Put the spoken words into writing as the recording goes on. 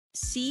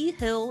C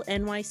Hill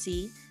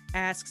NYC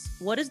asks,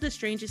 what is the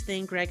strangest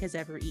thing Greg has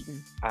ever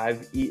eaten?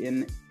 I've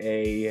eaten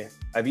a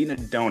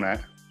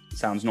donut.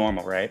 Sounds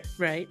normal, right?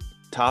 Right.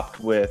 Topped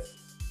with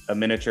a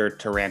miniature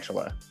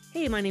tarantula.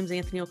 Hey, my name's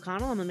Anthony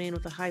O'Connell. I'm a man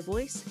with a high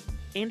voice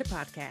and a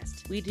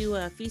podcast. We do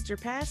a feast or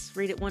pass,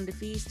 rate it 1 to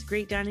feast,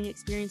 great dining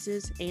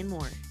experiences, and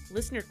more.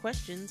 Listener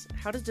questions: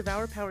 how does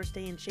Devour Power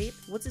stay in shape?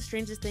 What's the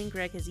strangest thing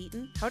Greg has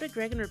eaten? How did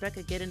Greg and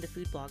Rebecca get into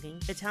food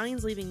blogging?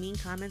 Italians leaving mean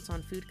comments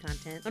on food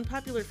content.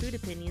 Unpopular food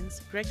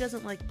opinions. Greg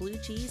doesn't like blue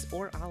cheese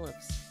or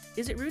olives.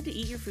 Is it rude to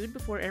eat your food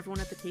before everyone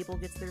at the table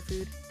gets their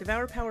food?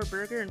 Devour Power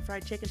burger and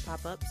fried chicken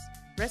pop-ups,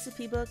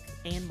 recipe book,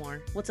 and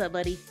more. What's up,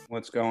 buddy?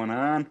 What's going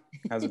on?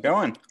 How's it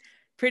going?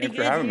 Pretty Thanks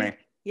good. for having me.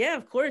 Yeah,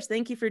 of course.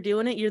 Thank you for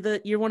doing it.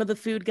 You're one of the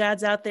food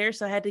gods out there,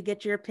 so I had to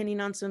get your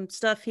opinion on some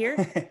stuff here.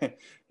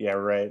 Yeah,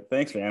 right.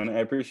 Thanks, man. I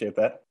appreciate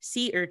that.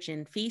 Sea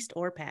urchin, feast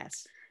or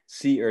pass?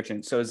 Sea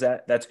urchin. So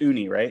that's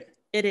uni, right?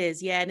 It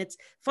is, yeah. And it's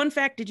fun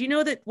fact. Did you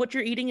know that what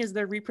you're eating is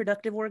their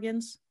reproductive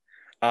organs?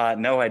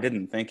 No, I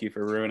didn't. Thank you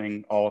for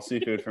ruining all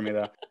seafood for me,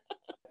 though.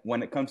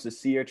 When it comes to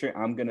sea urchin,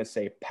 I'm going to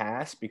say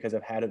pass because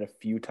I've had it a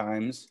few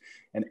times.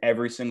 And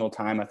every single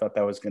time I thought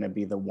that was going to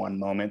be the one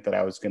moment that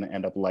I was going to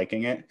end up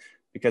liking it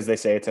because they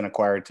say it's an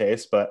acquired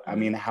taste. But I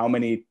mean, how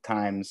many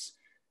times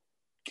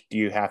do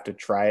you have to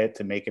try it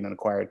to make it an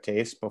acquired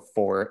taste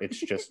before it's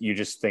just, you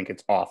just think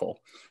it's awful,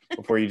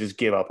 before you just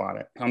give up on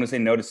it? I'm going to say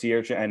no to sea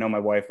urchin. I know my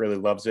wife really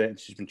loves it and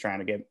she's been trying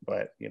to get,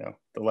 but you know,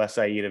 the less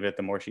I eat of it,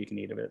 the more she can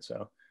eat of it.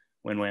 So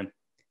win-win.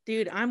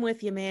 Dude, I'm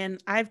with you, man.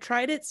 I've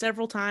tried it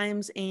several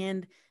times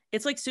and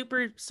it's like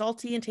super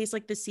salty and tastes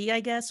like the sea, I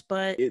guess,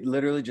 but it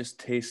literally just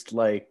tastes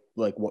like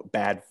what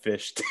bad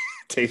fish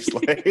tastes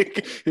like.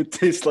 It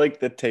tastes like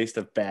the taste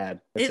of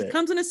bad. It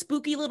comes in a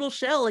spooky little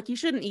shell. Like you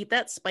shouldn't eat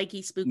that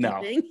spiky, spooky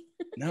thing.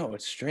 No,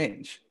 it's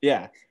strange.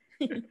 Yeah.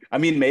 I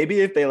mean, maybe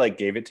if they like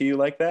gave it to you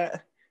like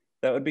that,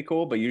 that would be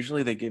cool. But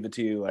usually they give it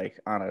to you like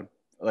on a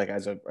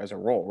as a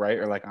roll, right?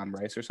 Or like on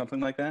rice or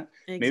something like that.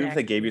 Exactly. Maybe if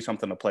they gave you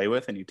something to play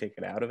with and you take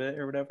it out of it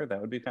or whatever, that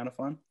would be kind of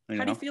fun.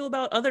 How do you feel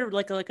about other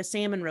like a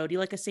salmon roe? Do you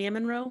like a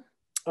salmon roe?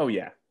 Oh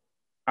yeah.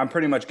 I'm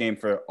pretty much game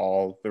for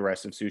all the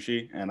rest of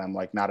sushi, and I'm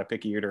like not a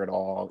picky eater at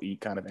all. I'll eat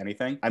kind of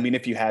anything. I mean,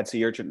 if you had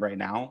sea urchin right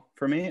now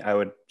for me, I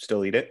would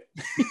still eat it.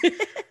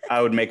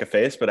 I would make a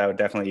face, but I would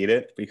definitely eat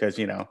it because,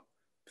 you know,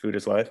 food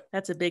is life.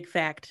 That's a big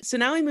fact. So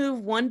now we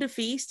move 1 to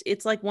feast.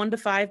 It's like 1 to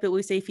 5, but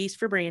we say feast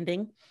for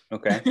branding.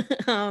 Okay.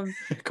 Of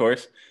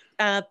course.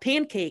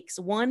 Pancakes,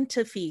 1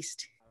 to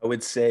feast. I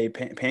would say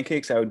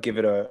pancakes. I would give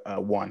it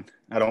a 1.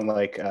 I don't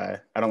like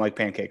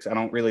pancakes. I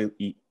don't really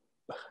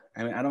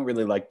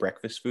like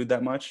breakfast food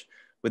that much,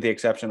 with the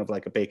exception of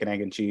like a bacon, egg,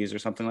 and cheese or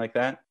something like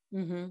that.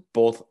 Mm-hmm.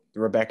 Both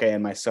Rebecca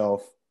and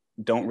myself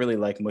don't really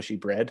like mushy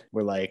bread.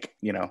 We're like,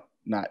 you know,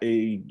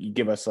 you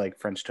give us like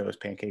French toast,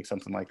 pancakes,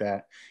 something like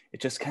that.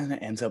 It just kind of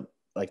ends up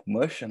like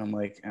mush. And I'm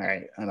like, all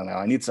right, I don't know.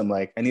 I need some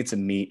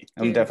meat.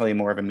 I'm definitely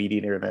more of a meat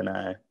eater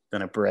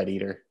than a bread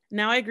eater.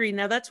 Now I agree.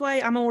 Now that's why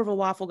I'm more of a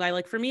waffle guy.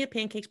 Like for me, a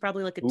pancake's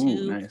probably like a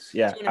 2. Nice.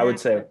 Yeah. I would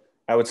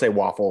say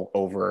waffle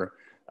over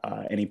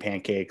any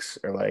pancakes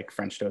or like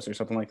French toast or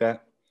something like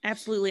that.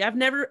 Absolutely. I've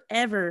never,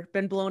 ever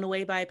been blown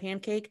away by a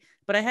pancake,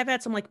 but I have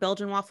had some like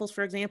Belgian waffles,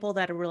 for example,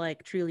 that were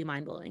like truly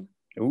mind blowing.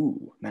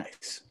 Ooh,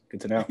 nice.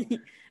 Good to know.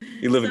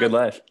 You live a good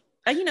life.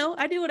 You know,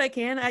 I do what I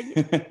can.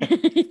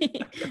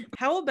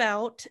 How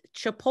about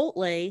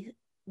Chipotle,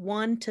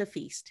 1 to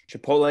feast?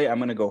 Chipotle, I'm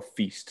going to go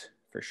feast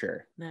for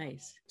sure.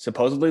 Nice.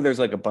 Supposedly there's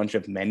like a bunch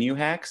of menu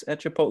hacks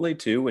at Chipotle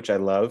too, which I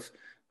love.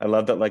 I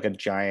love that like a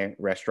giant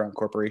restaurant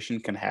corporation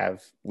can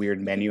have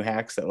weird menu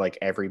hacks that like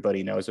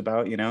everybody knows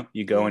about, you know?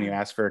 You go and you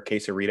ask for a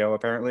quesarito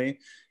apparently,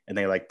 and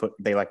they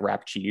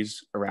wrap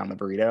cheese around the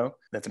burrito.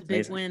 That's amazing.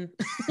 Big win.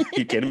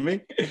 You kidding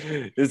me?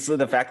 It's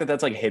the fact that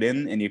that's like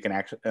hidden and you can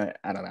actually,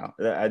 I don't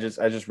know. I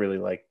just really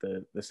like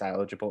the style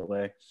of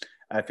Chipotle.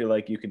 I feel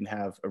like you can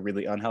have a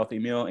really unhealthy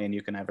meal and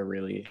you can have a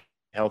really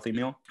healthy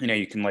meal. You know,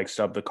 you can like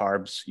stub the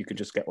carbs. You could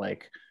just get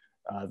like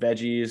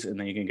veggies, and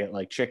then you can get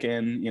like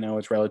chicken. You know,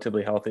 it's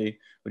relatively healthy,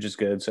 which is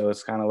good. So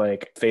it's kind of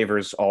like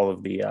favors all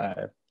of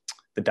the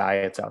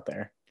diets out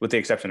there, with the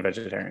exception of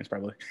vegetarians,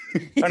 probably.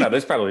 Oh no,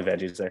 there's probably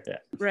veggies there. Yeah.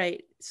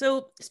 Right.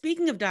 So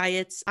speaking of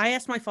diets, I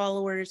asked my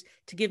followers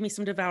to give me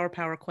some Devour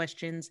Power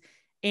questions,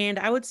 and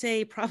I would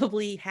say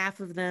probably half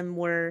of them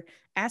were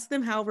ask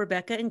them how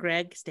Rebecca and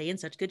Greg stay in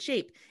such good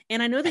shape.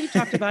 And I know that you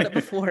talked about it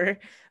before,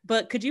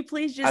 but could you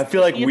please just I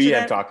feel like we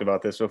have talked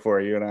about this before,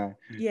 you and I.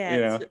 Yeah.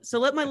 You know? So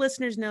let my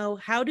listeners know,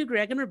 how do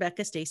Greg and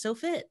Rebecca stay so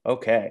fit?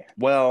 Okay.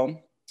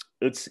 Well,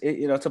 it's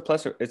a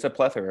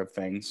plethora of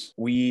things.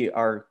 We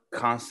are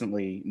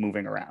constantly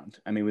moving around.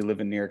 I mean, we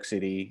live in New York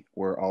City.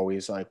 We're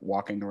always like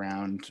walking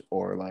around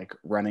or like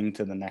running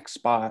to the next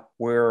spot,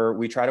 where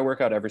we try to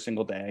work out every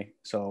single day.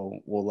 So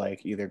we'll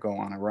like either go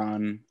on a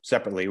run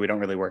separately. We don't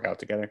really work out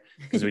together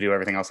because we do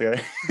everything else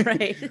together.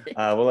 Right.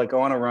 We'll like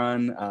go on a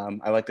run.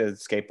 I like to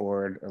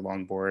skateboard or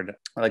longboard.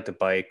 I like to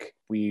bike.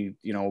 We'll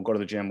go to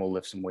the gym. We'll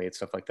lift some weights,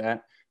 stuff like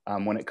that.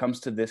 When it comes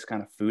to this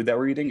kind of food that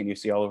we're eating and you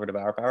see all over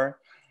Devour Power,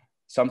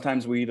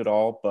 Sometimes we eat it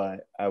all,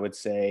 but I would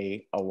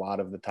say a lot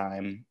of the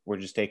time we're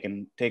just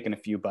taking a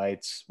few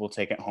bites. We'll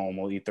take it home.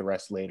 We'll eat the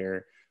rest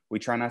later. We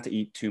try not to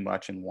eat too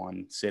much in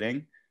one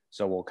sitting.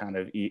 So we'll kind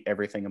of eat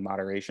everything in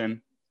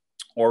moderation,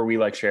 or we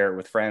like share it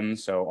with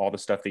friends. So all the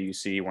stuff that you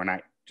see, we're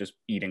not just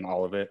eating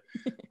all of it.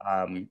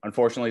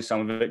 Unfortunately,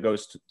 some of it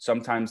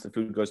sometimes the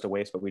food goes to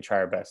waste, but we try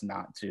our best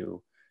not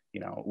to,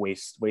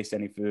 waste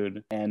any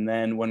food. And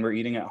then when we're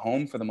eating at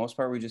home, for the most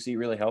part, we just eat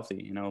really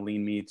healthy,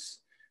 lean meats,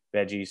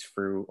 veggies,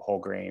 fruit, whole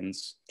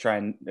grains,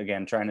 trying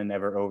to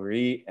never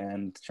overeat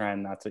and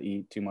trying not to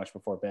eat too much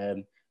before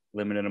bed,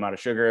 limited amount of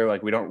sugar.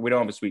 Like we don't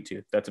have a sweet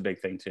tooth. That's a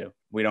big thing too.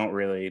 We don't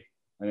really,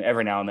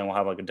 every now and then we'll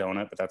have like a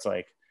donut, but that's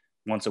like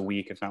once a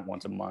week, if not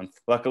once a month.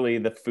 Luckily,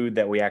 the food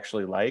that we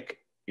actually like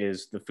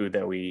is the food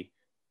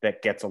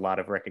that gets a lot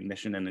of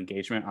recognition and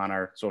engagement on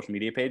our social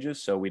media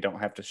pages. So we don't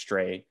have to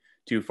stray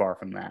too far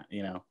from that,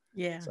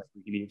 Yeah. It's like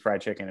we can eat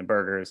fried chicken and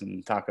burgers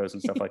and tacos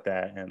and stuff like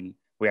that. And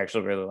we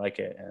actually really like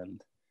it.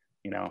 And,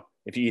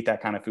 if you eat that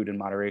kind of food in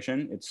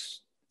moderation,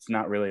 it's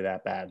not really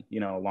that bad,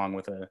 along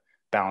with a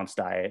balanced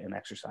diet and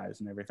exercise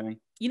and everything.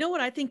 You know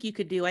what I think you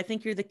could do? I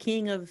think you're the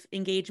king of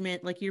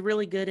engagement. Like you're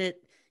really good at,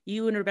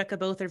 you and Rebecca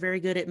both are very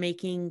good at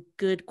making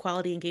good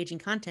quality, engaging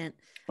content.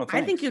 Well,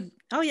 I think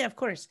oh yeah, of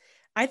course.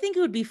 I think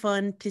it would be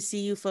fun to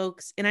see you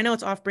folks. And I know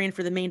it's off brand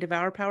for the main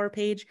Devour Power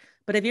page,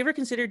 but have you ever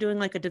considered doing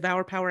like a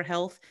Devour Power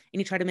Health and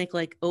you try to make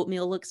like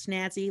oatmeal look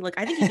snazzy? Like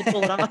I think you could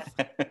pull it off.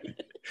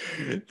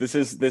 This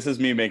is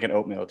me making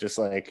oatmeal, just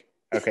like,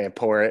 okay, I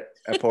pour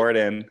it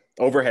in,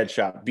 overhead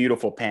shot,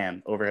 beautiful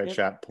pan, overhead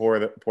shot, pour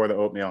the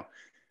oatmeal,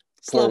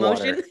 Slow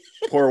motion.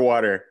 Pour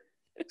water,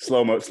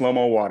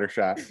 slow-mo water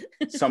shot.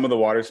 Some of the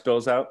water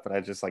spills out, but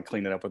I just like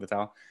clean it up with a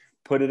towel,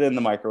 put it in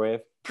the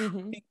microwave,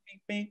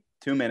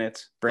 2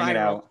 minutes, bring it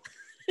out.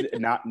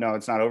 No,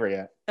 it's not over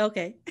yet.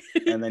 Okay.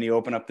 And then you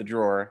open up the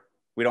drawer.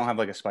 We don't have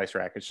like a spice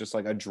rack. It's just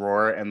like a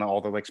drawer, and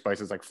all the like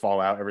spices like fall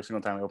out every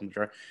single time I open the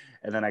drawer.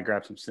 And then I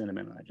grab some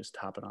cinnamon and I just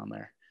top it on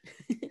there.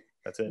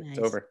 That's it. Nice. It's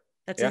over.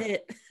 That's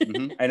it.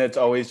 And it's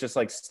always just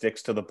like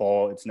sticks to the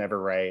bowl. It's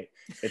never right.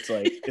 It's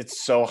like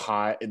it's so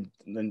hot and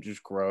then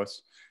just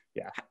gross.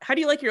 Yeah. How do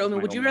you like your oatmeal?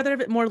 Would you rather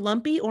have it more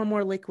lumpy or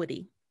more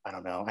liquidy? I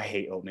don't know. I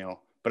hate oatmeal,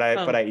 but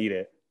I eat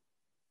it.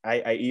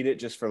 I eat it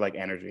just for like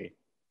energy.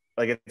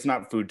 Like it's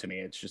not food to me.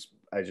 It's just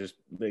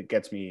it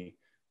gets me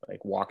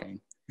like walking.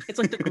 It's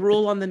like the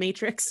gruel on the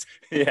Matrix.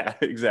 Yeah,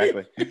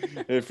 exactly.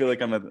 I feel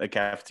like I'm a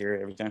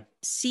cafeteria every time.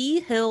 C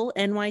Hill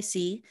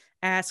NYC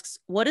asks,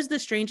 what is the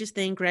strangest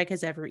thing Greg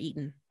has ever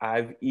eaten?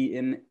 I've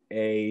eaten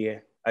a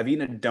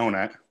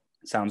donut.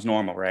 Sounds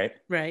normal, right?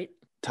 Right.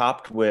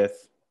 Topped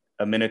with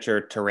a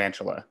miniature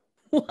tarantula.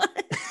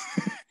 What?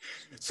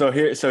 So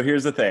here's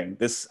the thing.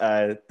 This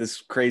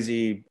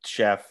crazy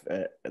chef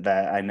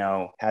that I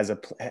know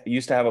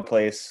used to have a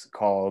place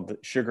called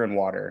Sugar and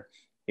Water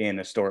in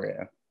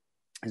Astoria.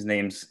 His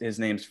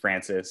name's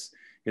Francis.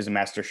 He's a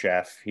master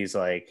chef. He's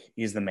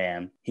the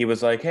man. He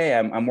was like, hey,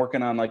 I'm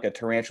working on like a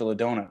tarantula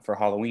donut for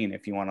Halloween.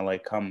 If you want to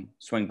like come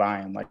swing by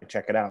and like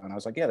check it out. And I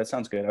was like, yeah, that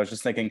sounds good. I was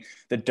just thinking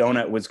the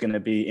donut was going to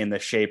be in the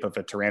shape of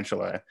a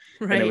tarantula,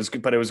 right? And it was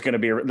going to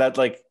be that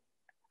like,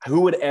 who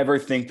would ever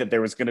think that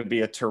there was going to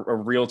be a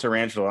real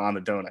tarantula on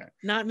the donut?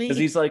 Not me. Because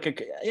he's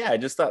like, I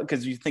just thought,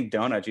 because you think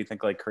donuts, you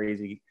think like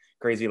crazy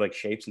like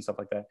shapes and stuff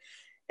like that.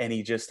 And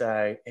he just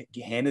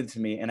handed it to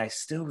me, and I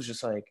still was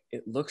just like,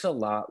 it looks a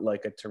lot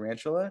like a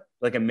tarantula,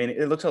 like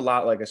it looks a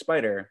lot like a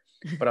spider.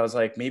 But I was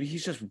like, maybe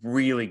he's just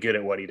really good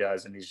at what he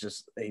does, and he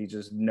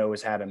just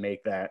knows how to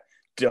make that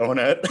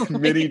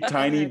donut,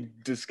 tiny,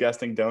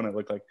 disgusting donut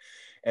look like.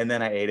 And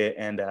then I ate it,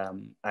 and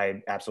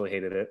I absolutely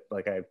hated it.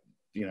 Like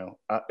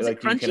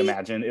like you can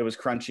imagine, it was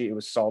crunchy, it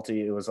was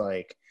salty, it was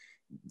like,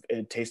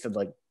 it tasted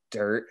like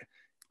dirt.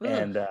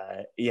 And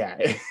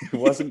it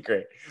wasn't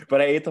great,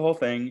 but I ate the whole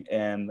thing,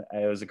 and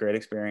it was a great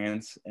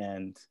experience.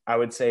 And I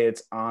would say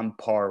it's on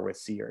par with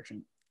sea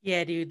urchin.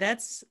 Yeah, dude,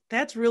 that's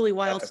really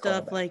wild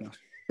stuff. Like,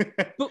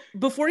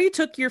 before you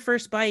took your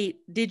first bite,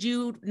 did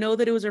you know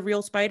that it was a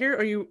real spider,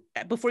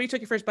 or before you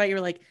took your first bite, you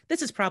were like,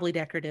 this is probably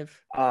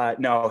decorative?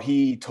 No,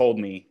 he told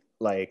me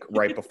like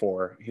right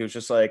before. He was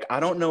just like,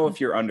 I don't know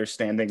if you're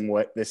understanding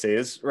what this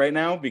is right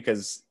now,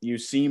 because you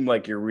seem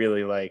like you're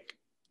really like,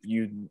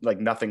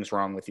 nothing's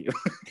wrong with you.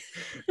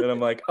 And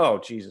I'm like, oh,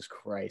 Jesus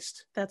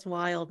Christ, that's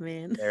wild,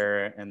 man.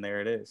 There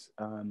it is.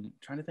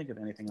 Trying to think of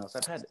anything else.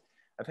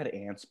 I've had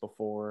ants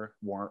before,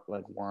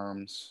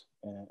 worms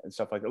and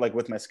stuff like that. Like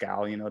with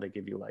mezcal, they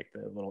give you like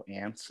the little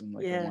ants and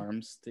like the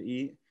worms to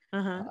eat.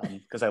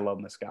 Because I love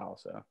mezcal.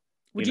 So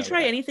would you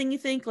try anything, you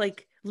think,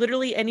 like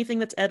literally anything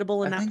that's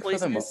edible and not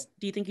poisonous?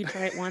 Do you think you'd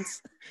try it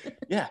once?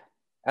 Yeah,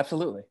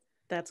 absolutely.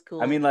 That's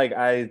cool. I mean, like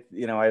I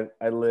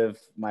live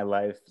my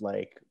life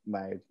like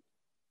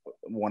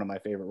one of my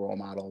favorite role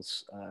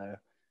models,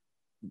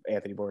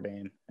 Anthony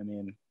Bourdain. I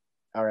mean,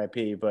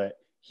 R.I.P. But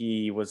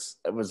he was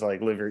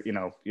like, live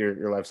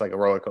your life's like a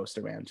roller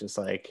coaster, man. Just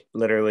like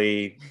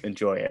literally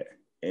enjoy it.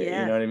 You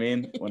know what I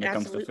mean? When it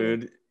comes to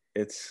food,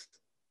 it's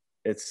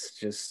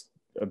just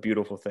a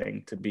beautiful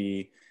thing to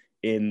be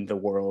in the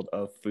world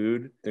of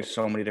food. There's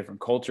so many different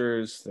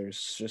cultures.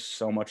 There's just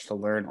so much to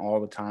learn all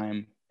the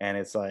time. And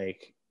it's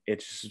like,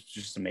 it's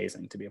just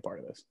amazing to be a part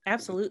of this.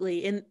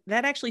 Absolutely. And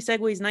that actually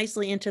segues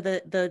nicely into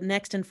the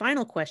next and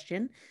final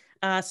question.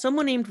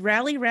 Someone named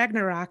Rally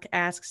Ragnarok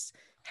asks,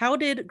 how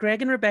did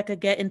Greg and Rebecca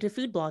get into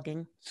food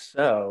blogging?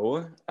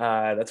 So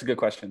that's a good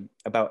question.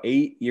 About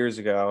 8 years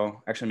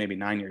ago, actually maybe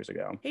 9 years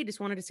ago. Hey, just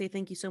wanted to say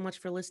thank you so much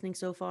for listening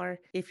so far.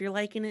 If you're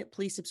liking it,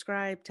 please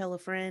subscribe, tell a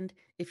friend.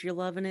 If you're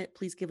loving it,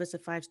 please give us a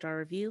 5-star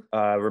review.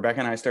 Rebecca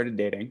and I started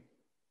dating,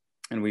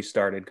 and we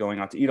started going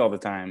out to eat all the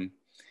time.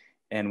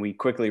 And we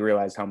quickly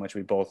realized how much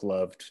we both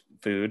loved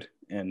food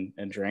and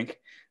drink.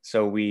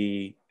 So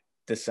we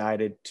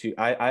decided to,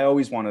 I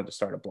always wanted to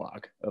start a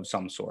blog of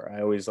some sort.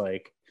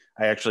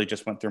 I actually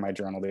just went through my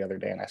journal the other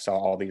day and I saw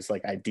all these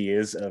like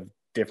ideas of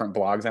different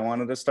blogs I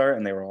wanted to start.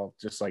 And they were all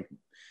just like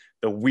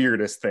the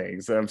weirdest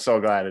things. I'm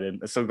so glad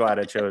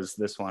I chose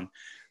this one.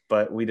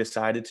 But we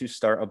decided to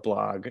start a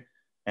blog.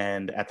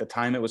 And at the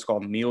time it was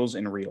called Meals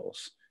and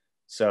Reels.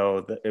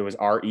 So it was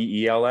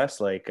REELS,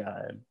 like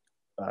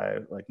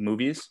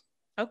movies.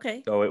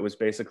 Okay. So it was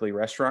basically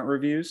restaurant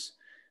reviews,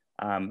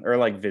 or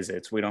like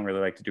visits. We don't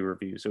really like to do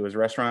reviews. It was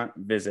restaurant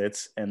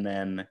visits and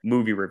then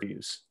movie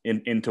reviews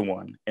into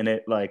one. And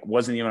it like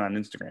wasn't even on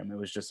Instagram. It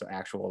was just an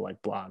actual like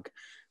blog,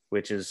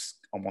 which is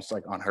almost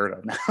like unheard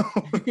of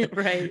now.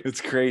 Right.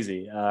 It's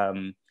crazy.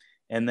 And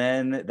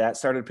then that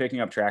started picking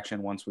up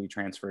traction once we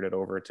transferred it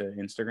over to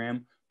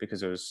Instagram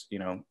because it was,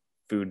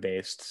 food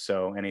based.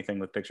 So anything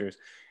with pictures.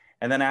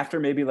 And then after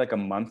maybe like a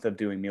month of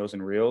doing Meals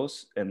and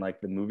Reels and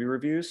like the movie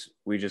reviews,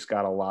 we just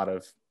got a lot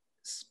of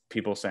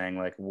people saying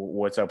like,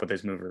 what's up with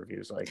these movie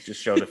reviews? Like,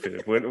 just show the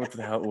food. What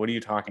the hell? What are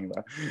you talking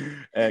about?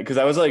 Because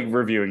I was like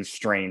reviewing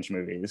strange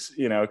movies,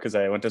 because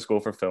I went to school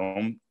for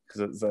film,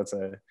 because that's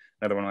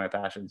another one of my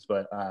passions.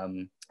 But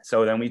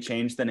so then we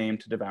changed the name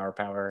to Devour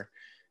Power.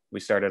 We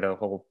started a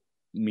whole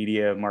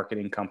media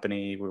marketing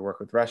company. We work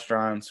with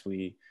restaurants.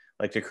 We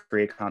like to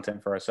create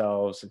content for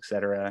ourselves,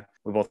 etc.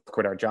 We both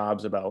quit our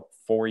jobs about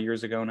 4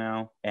 years ago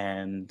now.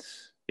 And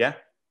yeah,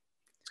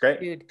 it's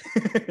great.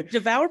 Dude,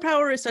 Devour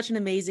Power is such an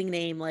amazing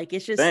name. Like,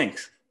 it's just,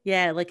 thanks.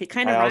 Yeah, like it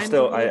kind of rhymes a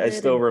little bit. I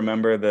still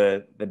remember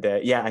the day.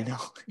 Yeah, I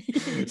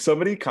know.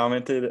 Somebody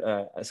commented.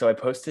 So I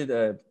posted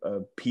a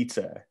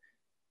pizza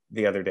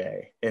the other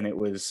day, and it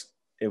was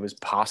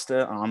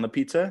pasta on the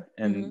pizza,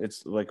 and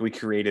it's like we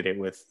created it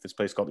with this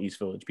place called East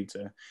Village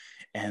Pizza,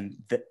 and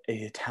the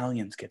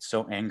Italians get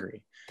so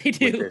angry. They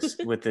do.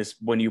 with this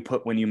when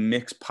you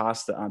mix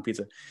pasta on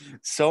pizza,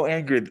 so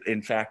angry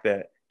in fact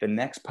that the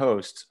next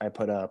post I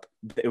put up,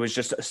 it was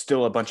just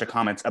still a bunch of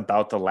comments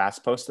about the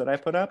last post that I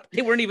put up.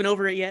 They weren't even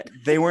over it yet.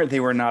 They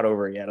were not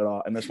over it yet at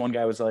all. And this one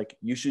guy was like,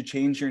 you should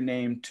change your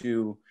name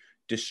to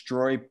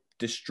Destroy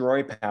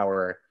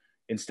Power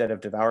instead of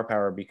Devour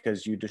Power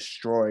because you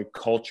destroy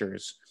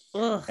cultures.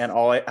 Ugh. And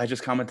I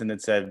just commented and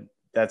said,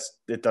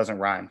 it doesn't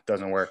rhyme,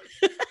 doesn't work.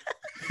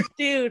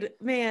 Dude,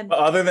 man. But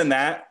other than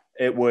that,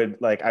 it would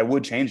I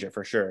would change it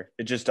for sure.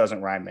 It just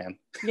doesn't rhyme, man.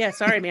 Yeah,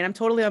 sorry, man. I'm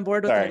totally on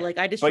board with it. Like,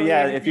 I just. But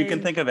yeah, if you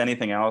can think of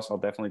anything else, I'll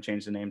definitely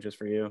change the name just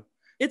for you.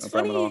 It's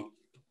funny.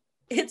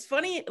 It's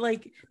funny,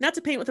 like, not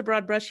to paint with a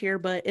broad brush here,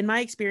 but in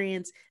my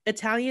experience,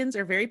 Italians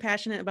are very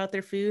passionate about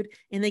their food,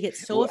 and they get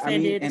so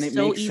offended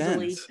so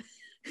easily.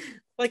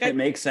 Like, it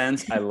makes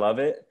sense. I love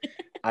it.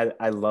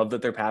 I love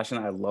that they're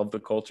passionate. I love the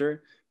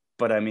culture.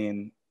 But I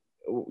mean,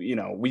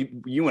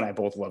 you and I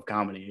both love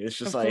comedy. It's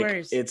just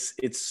like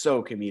it's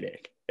so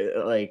comedic.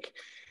 Like,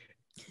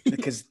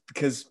 because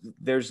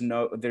there's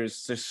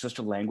such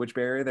a language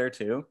barrier there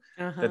too,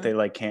 that they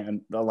like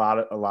can't a lot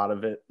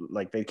of it,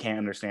 like they can't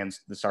understand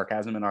the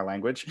sarcasm in our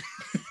language.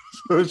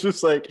 So it's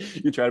just like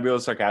you try to be a little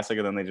sarcastic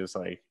and then they just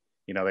like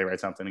they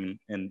write something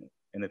in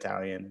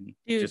Italian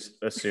and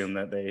just assume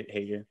that they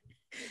hate you.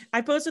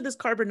 I posted this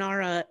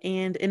carbonara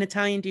and an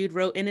Italian dude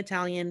wrote in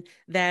Italian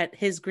that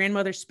his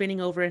grandmother's spinning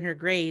over in her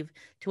grave,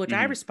 to which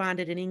I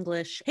responded in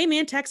English, hey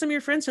man, tag some of your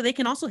friends so they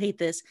can also hate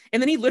this.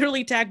 And then he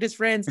literally tagged his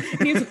friends.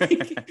 And he was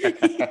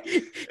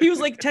like, he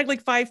was like tagged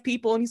like 5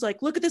 people. And he's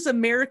like, look at this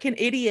American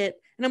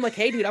idiot. And I'm like,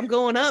 hey dude, I'm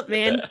going up,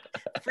 man.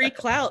 Free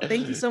clout.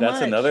 Thank you so much.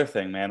 That's another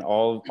thing, man.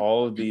 All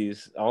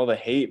the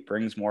hate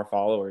brings more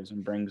followers and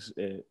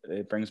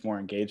it brings more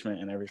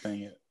engagement and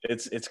everything.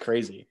 It's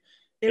crazy.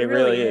 It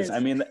really is. I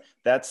mean,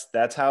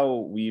 that's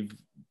how we've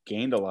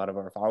gained a lot of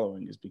our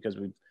following, is because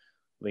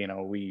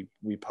we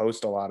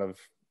post a lot of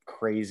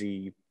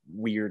crazy,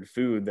 weird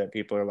food that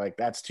people are like,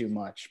 that's too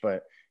much.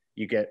 But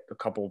you get a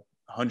couple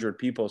hundred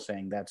people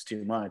saying that's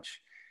too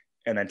much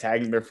and then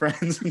tagging their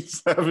friends and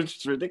stuff. It's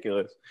just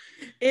ridiculous.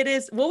 It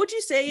is. What would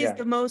you say is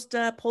the most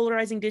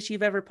polarizing dish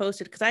you've ever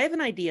posted? Because I have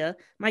an idea.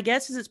 My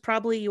guess is it's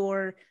probably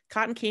your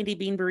cotton candy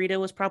bean burrito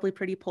was probably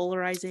pretty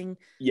polarizing.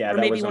 Yeah, or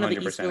that maybe was one 100% of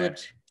the East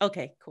Village.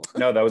 Okay, cool.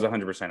 No, that was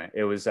 100% it.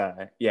 It was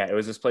it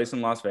was this place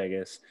in Las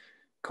Vegas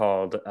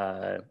called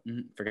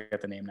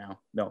forget the name now.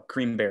 No,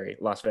 Creamberry,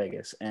 Las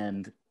Vegas,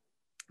 and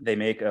they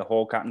make a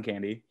whole cotton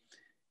candy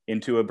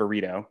into a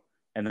burrito,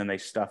 and then they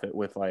stuff it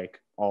with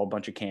like a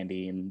bunch of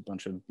candy and a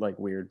bunch of like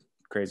weird,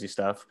 crazy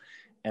stuff.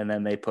 and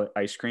then they put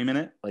ice cream in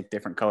it, like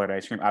different colored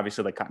ice cream,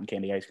 obviously like cotton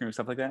candy ice cream,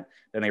 stuff like that.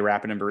 Then they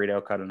wrap it in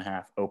burrito, cut it in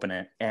half, open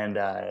it. And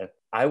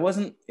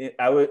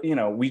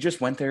we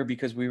just went there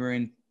because we were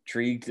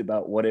intrigued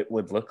about what it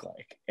would look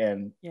like.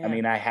 And I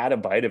mean, I had a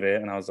bite of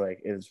it and I was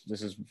like,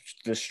 this is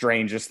the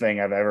strangest thing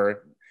I've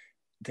ever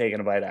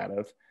taken a bite out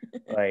of.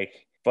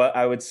 Like, but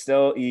I would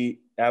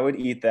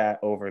eat that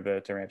over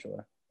the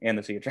tarantula and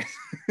the sea urchin.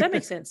 That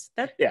makes sense.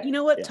 You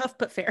know what? Tough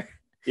but fair.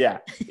 Yeah.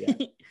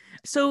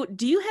 So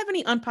do you have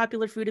any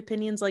unpopular food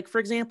opinions? Like, for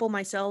example,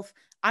 myself,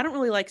 I don't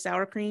really like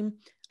sour cream.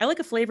 I like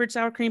a flavored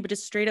sour cream, but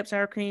just straight up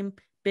sour cream,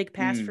 big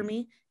pass for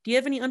me. Do you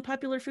have any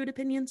unpopular food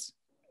opinions?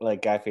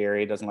 Like Guy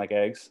Fieri doesn't like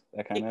eggs,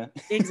 that kind of.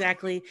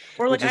 Exactly.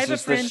 Or like, I have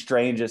just a friend, the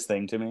strangest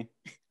thing to me.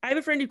 I have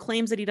a friend who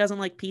claims that he doesn't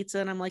like pizza,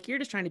 and I'm like, you're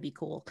just trying to be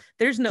cool.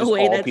 There's no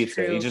way that's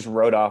pizza. true. He just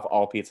wrote off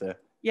all pizza.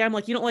 Yeah, I'm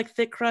like, you don't like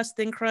thick crust,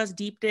 thin crust,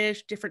 deep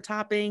dish, different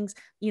toppings,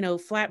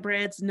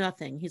 flatbreads,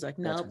 nothing. He's like,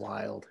 no. That's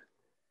wild.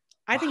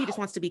 I think he just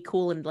wants to be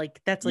cool and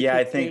like that's like a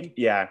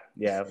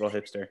little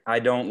hipster. I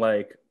don't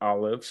like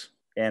olives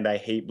and I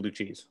hate blue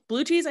cheese.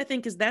 Blue cheese, I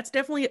think that's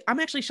definitely. I'm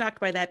actually shocked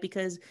by that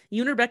because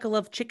you and Rebecca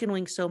love chicken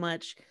wings so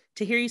much.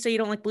 To hear you say you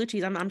don't like blue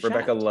cheese, I'm shocked.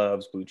 Rebecca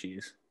loves blue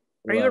cheese.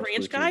 Are you a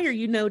ranch guy or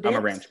dips? I'm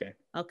a ranch guy.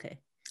 Okay.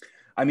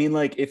 I mean,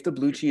 like if the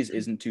blue cheese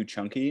isn't too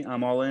chunky,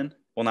 I'm all in.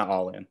 Well, not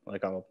all in.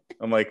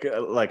 I'm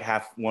like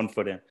half 1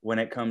 foot in. When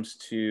it comes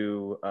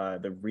to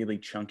the really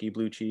chunky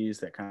blue cheese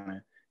that kind of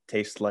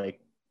tastes like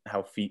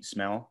how feet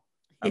smell,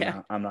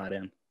 I'm not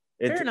in.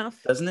 Fair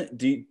enough. Doesn't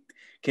it?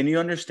 Can you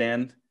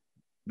understand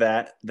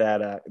that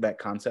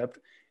concept?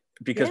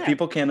 Because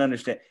people can't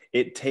understand.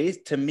 It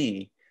tastes to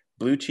me,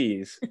 blue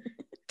cheese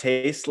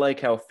tastes like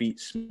how feet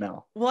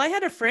smell. Well, I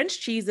had a French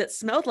cheese that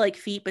smelled like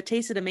feet but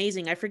tasted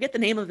amazing. I forget the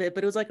name of it,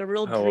 but it was like a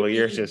real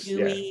drippy,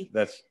 gooey.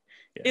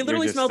 It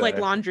literally smelled like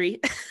laundry.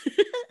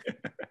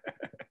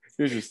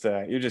 You're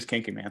just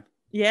kinky, man.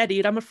 Yeah,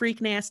 dude, I'm a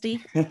freak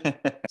nasty.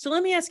 So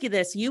let me ask you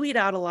this. You eat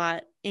out a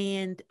lot.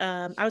 And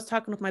I was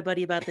talking with my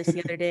buddy about this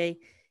the other day.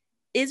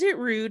 Is it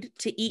rude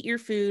to eat your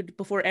food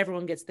before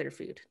everyone gets their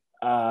food?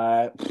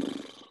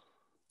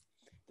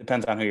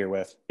 Depends on who you're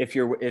with. If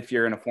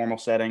you're in a formal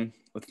setting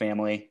with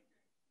family,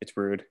 it's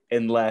rude.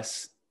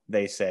 Unless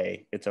they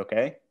say it's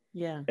okay.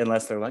 Yeah.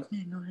 Unless they're like,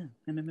 go ahead.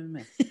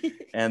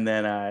 and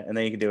then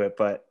you can do it.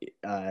 But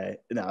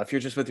no, if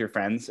you're just with your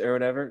friends or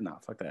whatever, no,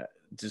 fuck that.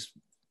 Just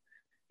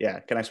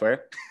can I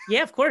swear?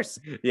 Yeah, of course.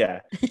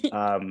 Yeah.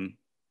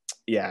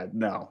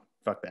 No,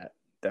 fuck that.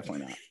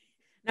 Definitely not.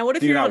 Now, what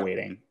if you're not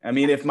waiting? I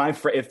mean, if my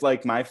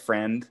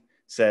friend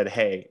said,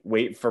 "Hey,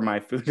 wait for my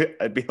food,"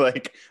 I'd be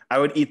like, I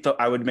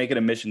would make it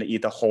a mission to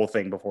eat the whole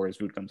thing before his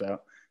food comes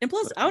out. And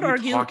plus, I would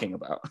argue talking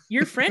about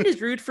your friend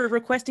is rude for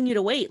requesting you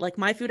to wait. Like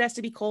my food has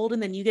to be cold,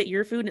 and then you get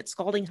your food and it's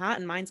scalding hot,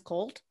 and mine's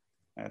cold.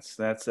 That's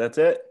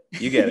it.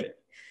 You get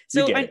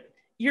it.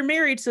 You're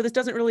married, so this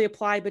doesn't really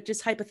apply, but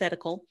just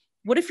hypothetical.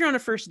 What if you're on a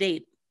first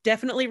date?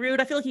 Definitely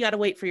rude. I feel like you got to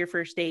wait for your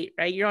first date,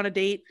 right? You're on a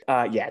date.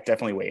 Yeah,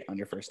 definitely wait on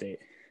your first date.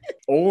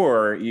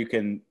 Or you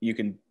can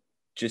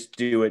just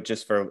do it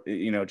just for,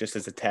 just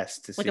as a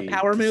test to see. Like a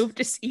power move,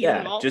 just eat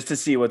it all. Just to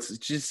see what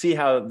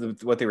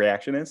the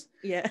reaction is.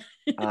 Yeah.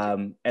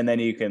 And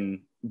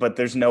then but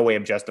there's no way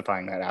of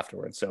justifying that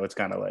afterwards. So it's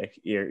kind of like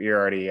you're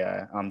already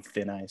on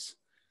thin ice.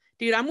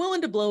 Dude, I'm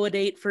willing to blow a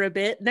date for a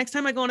bit. Next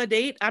time I go on a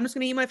date, I'm just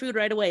going to eat my food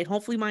right away.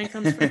 Hopefully mine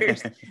comes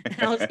first and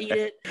I'll just eat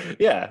it.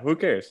 Yeah, who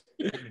cares?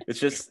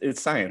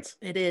 It's science.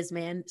 It is,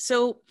 man.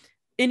 So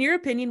in your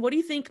opinion, what do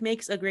you think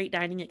makes a great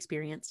dining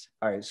experience?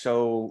 All right.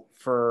 So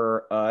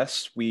for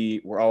us,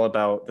 we're all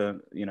about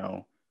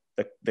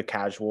the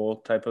casual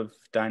type of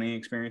dining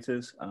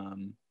experiences.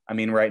 I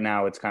mean, right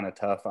now it's kind of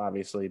tough,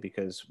 obviously,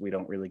 because we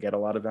don't really get a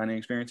lot of dining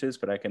experiences,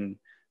 but I can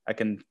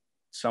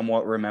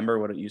somewhat remember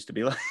what it used to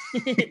be like.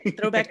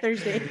 Throwback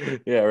Thursday.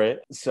 Yeah, right.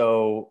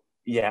 So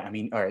I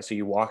mean, all right, so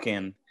you walk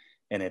in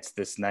and it's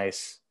this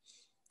nice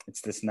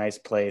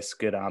place,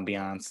 good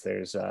ambiance.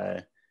 There's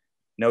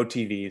no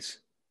TVs.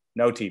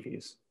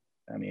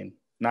 I mean,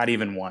 not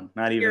even one,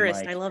 not even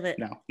Purist, I love it.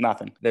 No,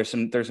 nothing. There's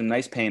some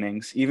nice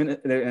paintings, even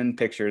in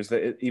pictures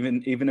that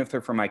even if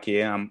they're from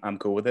IKEA, I'm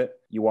cool with it.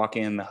 You walk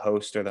in, the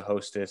host or the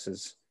hostess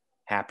is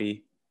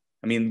happy.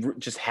 I mean,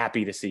 just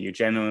happy to see you,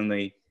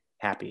 genuinely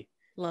happy.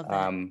 Love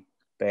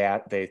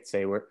that. They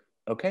say, we're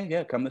okay.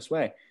 Yeah. Come this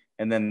way.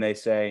 And then they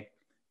say,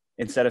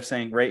 instead of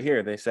saying right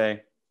here, they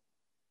say,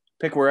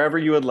 pick wherever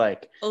you would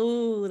like.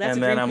 Oh, that's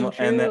and a dream come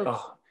true.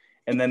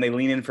 And then they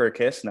lean in for a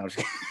kiss. No, I'm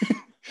just kidding.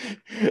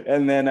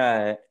 and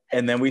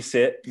then we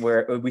sit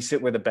where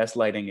the best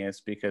lighting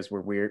is because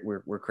we're weird.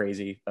 We're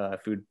crazy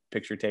food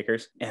picture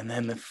takers. And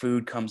then the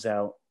food comes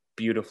out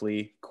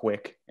beautifully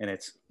quick and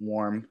it's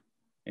warm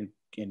and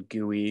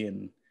gooey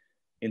and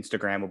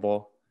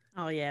Instagrammable.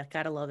 Oh yeah,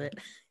 gotta love it.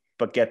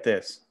 But get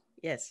this.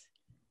 Yes.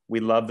 We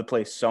love the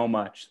place so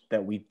much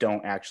that we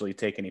don't actually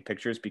take any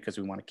pictures because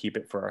we want to keep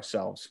it for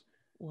ourselves.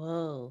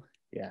 Whoa.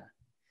 Yeah.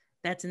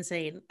 That's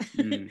insane.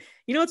 You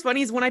know what's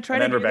funny is when I try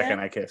to do Rebecca that,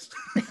 and I kissed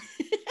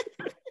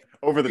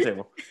over the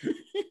table.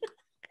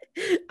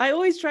 I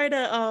always try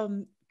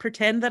to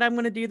pretend that I'm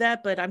going to do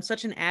that, but I'm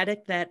such an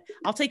addict that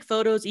I'll take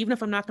photos even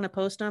if I'm not going to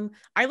post them.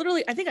 I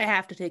think I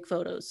have to take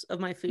photos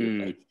of my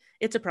food. Like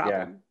it's a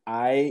problem.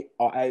 Yeah.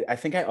 I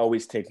think I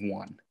always take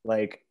one.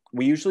 Like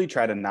we usually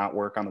try to not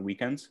work on the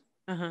weekends.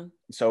 Uh-huh.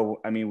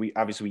 So, I mean, we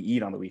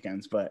eat on the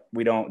weekends, but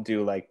we don't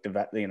do like,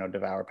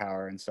 Devour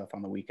Power and stuff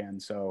on the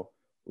weekend. So,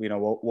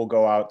 we'll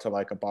go out to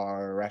like a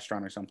bar or a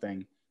restaurant or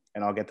something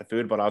and I'll get the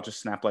food, but I'll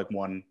just snap like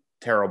one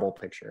terrible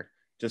picture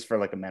just for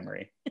like a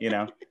memory,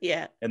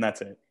 Yeah. And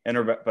that's it. And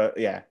Rebecca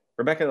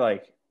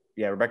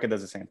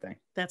does the same thing.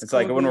 That's it's cool,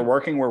 like when dude.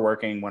 we're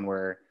working when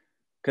we're,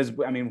 because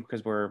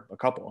we're a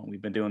couple and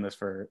we've been doing this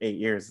for 8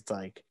 years. It's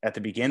like at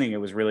the beginning,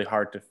 it was really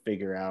hard to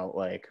figure out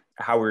like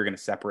how we were going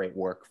to separate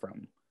work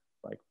from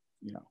like,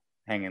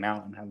 hanging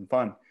out and having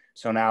fun.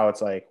 So now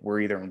it's like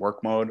we're either in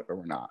work mode or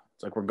we're not.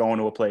 It's like we're going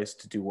to a place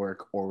to do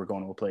work or we're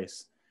going to a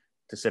place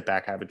to sit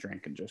back, have a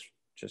drink, and just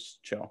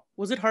chill.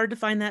 Was it hard to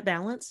find that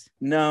balance?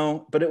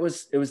 No, but it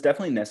was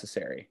definitely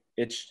necessary.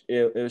 It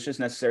was just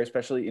necessary,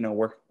 especially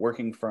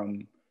working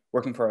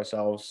for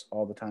ourselves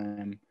all the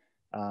time,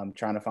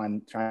 trying to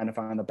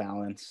find the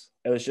balance.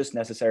 It was just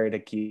necessary to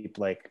keep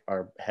like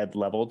our head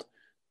leveled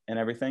and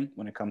everything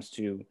when it comes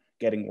to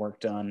getting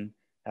work done,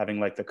 having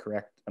like the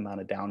correct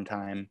amount of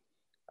downtime,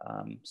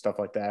 stuff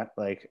like that.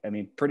 Like, I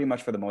mean, pretty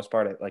much for the most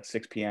part at like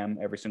 6 p.m.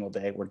 every single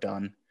day, we're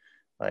done.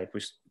 Like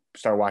we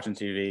start watching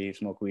TV,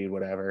 smoke weed,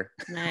 whatever.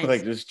 Nice.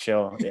 Like just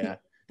chill. Yeah.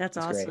 That's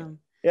awesome. Great.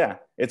 Yeah,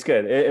 it's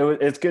good.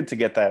 It's good to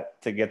get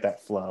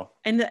that flow.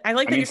 And I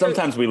like that. I mean,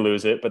 sometimes we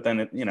lose it, but then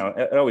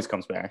it always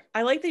comes back.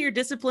 I like that you're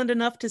disciplined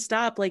enough to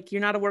stop. Like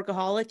you're not a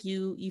workaholic.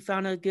 You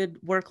found a good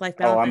work-life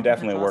balance. Oh, I'm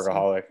definitely a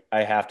workaholic.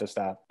 I have to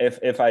stop.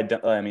 If I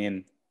don't, I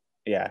mean,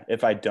 yeah,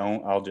 if I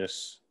don't,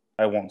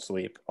 I won't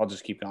sleep. I'll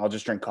just keep going. I'll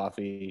just drink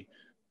coffee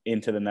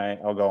into the night.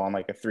 I'll go on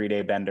like a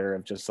 3-day bender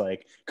of just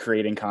like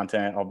creating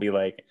content.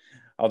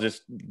 I'll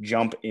just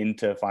jump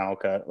into Final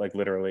Cut. Like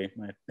literally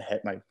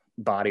my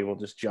body will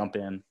just jump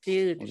in.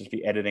 Dude. I'll just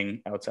be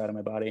editing outside of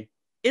my body.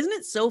 Isn't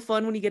it so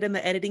fun when you get in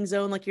the editing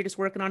zone? Like you're just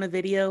working on a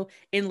video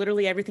and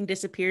literally everything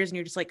disappears and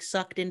you're just like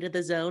sucked into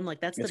the zone. Like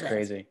it's the best.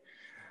 Crazy.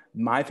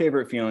 My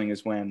favorite feeling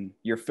is when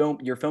you're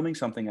filming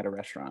something at a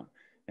restaurant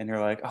and you're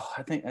like, oh,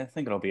 I think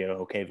it'll be an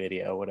okay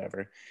video,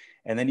 whatever.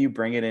 And then you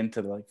bring it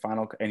into the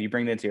and you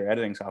bring it into your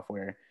editing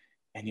software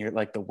and you're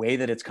like, the way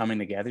that it's coming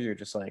together, you're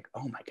just like,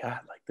 oh my God,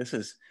 like this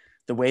is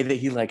the way that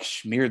he like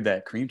smeared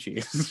that cream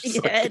cheese.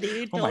 Yeah, like,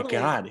 dude. Oh totally. my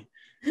God.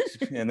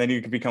 And then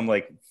you can become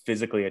like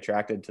physically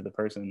attracted to the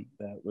person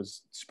that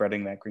was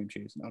spreading that cream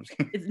cheese. No, I'm just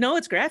kidding. No,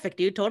 it's graphic,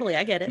 dude. Totally.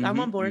 I get it. I'm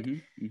on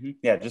board.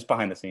 Yeah, just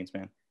behind the scenes,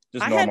 man.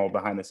 Just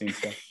behind the scenes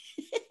stuff.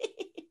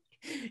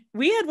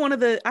 I had one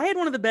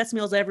of the best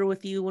meals ever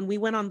with you when we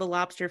went on the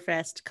Lobster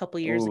Fest a couple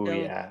years ago.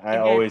 Yeah, I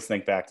always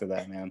think back to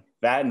that, man.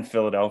 That in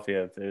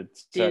Philadelphia,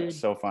 it's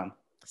so fun.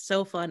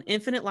 So fun.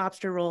 Infinite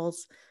lobster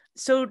rolls.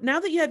 So now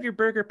that you have your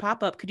burger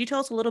pop-up, could you tell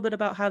us a little bit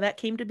about how that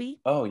came to be?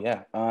 Oh,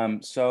 yeah.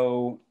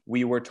 So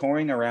we were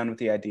touring around with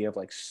the idea of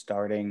like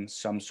starting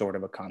some sort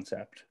of a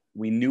concept.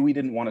 We knew we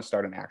didn't want to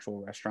start an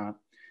actual restaurant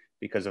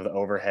because of the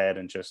overhead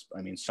and just,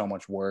 I mean, so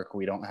much work.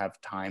 We don't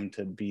have time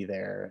to be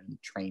there and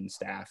train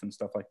staff and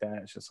stuff like that.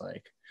 It's just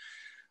like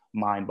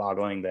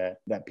mind-boggling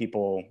that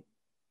people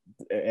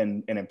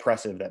and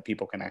impressive that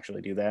people can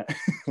actually do that.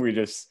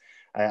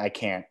 I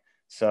can't.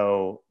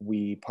 So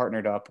we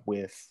partnered up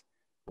with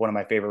one of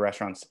my favorite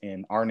restaurants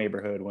in our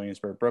neighborhood,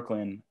 Williamsburg,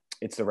 Brooklyn.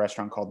 It's a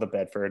restaurant called The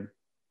Bedford.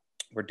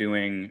 We're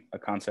doing a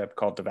concept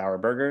called Devour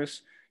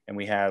Burgers, and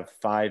we have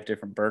 5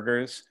 different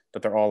burgers,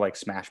 but they're all like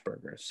smash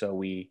burgers. So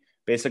we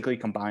basically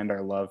combined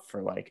our love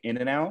for like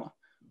In-N-Out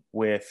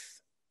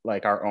with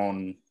like our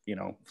own,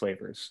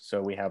 flavors.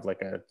 So we have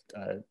like a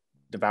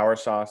Devour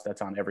sauce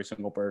that's on every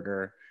single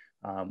burger.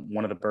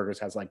 One of the burgers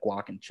has like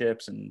guac and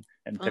chips and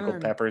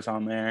pickled peppers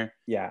on there.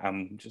 Yeah,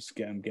 I'm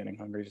getting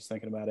hungry just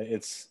thinking about it.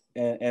 It's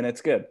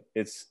good.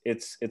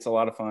 It's a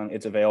lot of fun.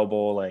 It's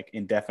available like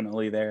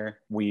indefinitely there.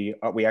 We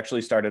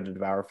actually started a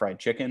Devour fried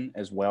chicken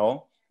as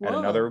well.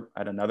 Whoa.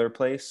 at another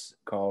place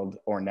called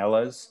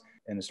Ornella's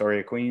in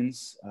Astoria,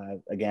 Queens.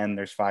 Again,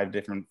 there's 5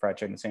 different fried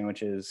chicken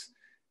sandwiches.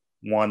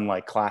 One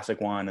like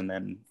classic one, and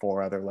then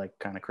 4 other like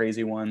kind of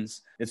crazy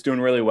ones. It's doing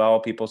really well.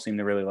 People seem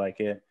to really like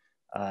it.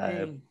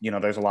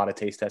 There's a lot of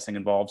taste testing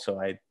involved, so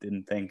I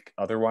didn't think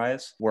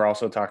otherwise. We're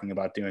also talking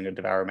about doing a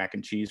Devour mac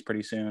and cheese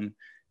pretty soon,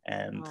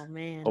 and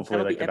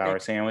hopefully like Devour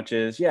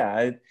sandwiches.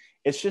 Yeah,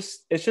 it's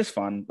just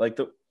fun. Like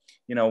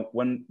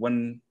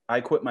when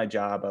I quit my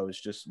job, I was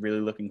just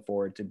really looking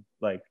forward to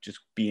like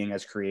just being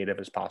as creative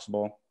as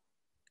possible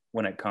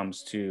when it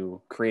comes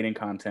to creating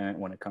content,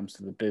 when it comes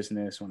to the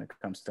business, when it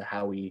comes to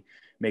how we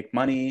make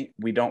money.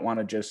 We don't want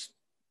to just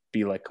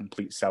be like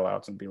complete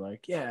sellouts and be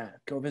like, yeah,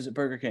 go visit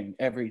Burger King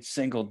every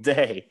single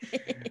day.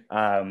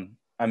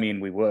 I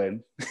mean, we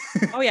would.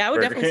 Oh yeah, I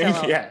would definitely sell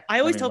out. Yeah. I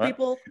always tell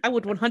people I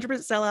would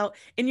 100% sell out,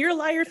 and you're a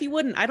liar if you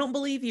wouldn't. I don't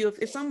believe you.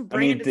 If some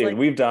brand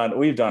we've done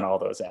all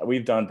those.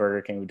 We've done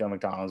Burger King, we've done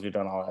McDonald's, we've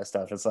done all that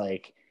stuff. It's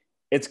like,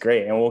 it's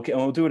great, and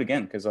we'll do it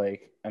again because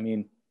like, I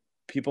mean,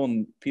 people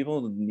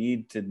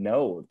need to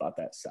know about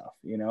that stuff.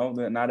 You know,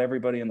 that not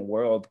everybody in the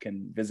world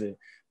can visit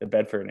the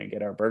Bedford and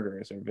get our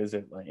burgers, or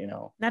visit, like, you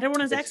know, Not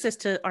everyone has access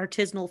to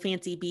artisanal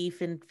fancy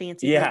beef and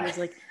fancy yeah, burgers.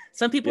 Like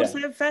some people yeah. just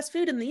have fast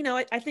food, and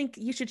I think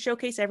you should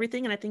showcase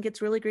everything, and I think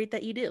it's really great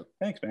that you do.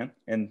 Thanks, man.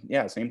 And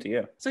yeah, same to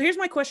you. So here's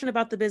my question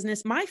about the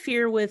business. My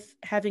fear with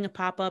having a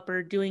pop-up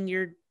or doing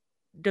your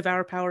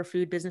Devour Power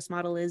food business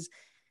model is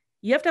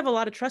you have to have a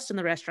lot of trust in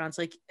the restaurants.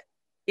 Like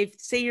if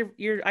say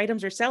your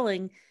items are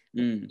selling,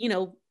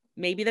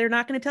 maybe they're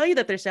not going to tell you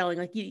that they're selling.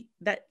 Like do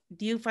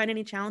you find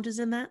any challenges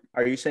in that?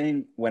 Are you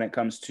saying when it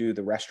comes to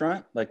the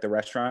restaurant, like the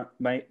restaurant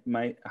might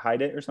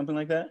hide it or something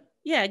like that?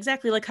 Yeah,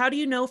 exactly. Like how do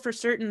you know for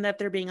certain that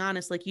they're being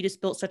honest? Like you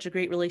just built such a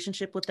great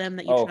relationship with them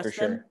that you Oh, for trust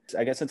sure. them?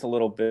 I guess it's a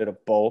little bit of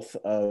both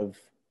of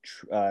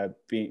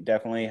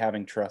definitely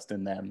having trust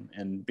in them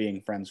and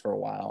being friends for a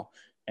while,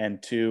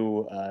 and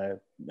two,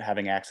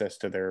 having access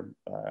to their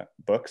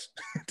books,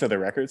 to their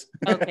records.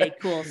 Okay,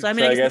 cool. So I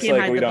mean, So I I guess they guess can't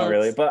like hide we the don't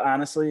really, books. but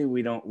honestly,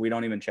 we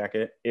don't even check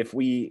it. If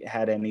we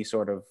had any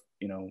sort of,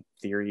 you know,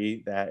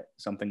 theory that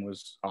something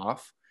was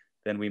off,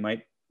 then we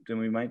might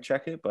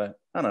check it. But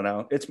I don't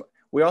know.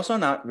 We're also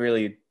not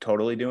really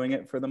totally doing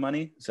it for the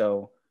money.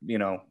 So, you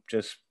know,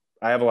 just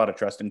I have a lot of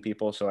trust in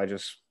people, so I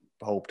just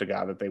hope to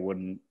God that they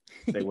wouldn't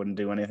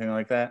do anything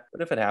like that.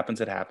 But if it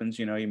happens, it happens.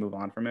 You know, you move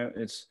on from it.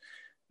 It's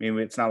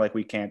not like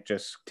we can't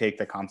just take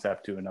the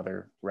concept to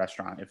another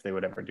restaurant if they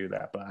would ever do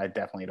that. But I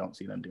definitely don't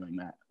see them doing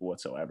that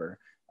whatsoever.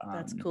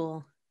 That's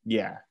cool.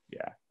 Yeah.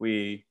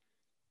 We,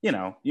 you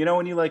know,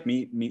 when you like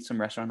meet some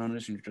restaurant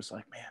owners and you're just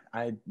like, man,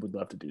 I would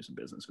love to do some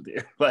business with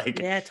you. Like,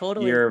 yeah,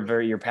 totally.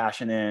 You're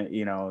passionate,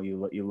 you know,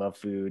 you love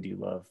food, you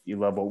love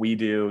what we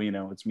do, you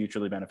know, it's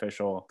mutually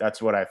beneficial.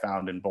 That's what I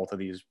found in both of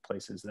these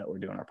places that we're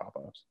doing our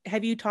pop-ups.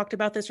 Have you talked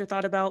about this or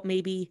thought about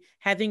maybe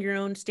having your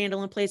own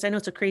standalone place? I know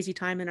it's a crazy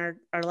time in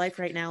our life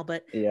right now,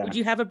 but Yeah. would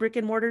you have a brick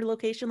and mortar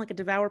location, like a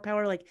Devour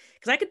Power? Like,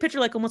 cause I could picture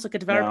like almost like a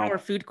Devour No. Power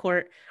food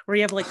court where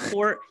you have like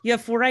four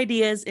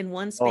ideas in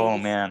one space. Oh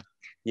man.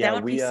 Yeah. That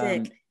would be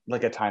sick.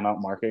 Like a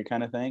timeout market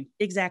kind of thing.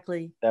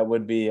 Exactly. That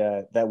would be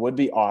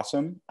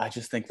awesome. I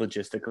just think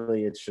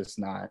logistically it's just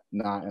not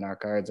in our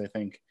cards.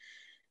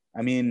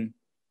 I mean,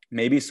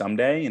 maybe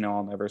someday, you know,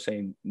 I'll never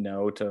say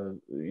no to,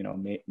 you know,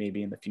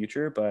 maybe in the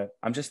future, but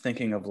I'm just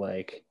thinking of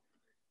like,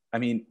 I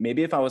mean,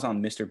 maybe if I was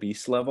on Mr.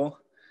 Beast's level,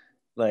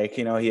 like,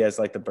 you know, he has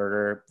like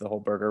the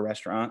whole burger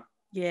restaurant.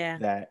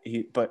 Yeah.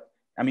 But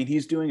I mean,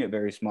 he's doing it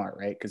very smart,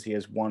 right? Because he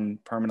has one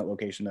permanent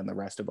location and the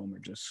rest of them are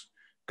just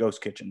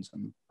ghost kitchens.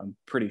 I'm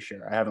pretty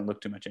sure. I haven't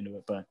looked too much into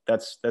it, but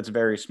that's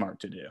very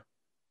smart to do.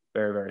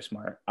 Very, very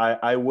smart.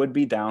 I would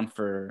be down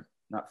for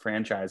not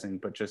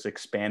franchising, but just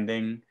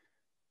expanding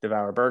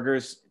Devour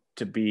Burgers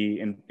to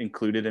be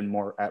included in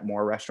more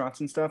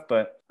restaurants and stuff.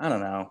 But I don't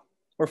know.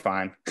 We're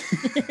fine.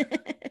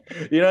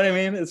 You know what I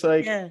mean? It's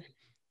like, yeah.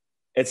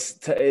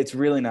 It's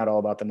really not all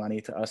about the money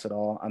to us at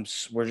all.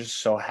 We're just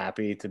so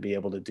happy to be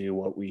able to do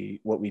what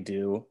we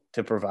do,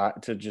 to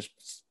provide, to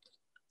just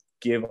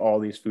give all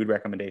these food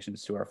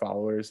recommendations to our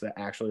followers that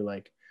actually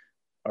like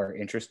are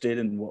interested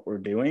in what we're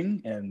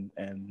doing. And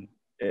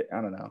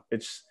I don't know.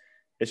 It's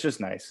just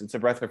nice. It's a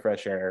breath of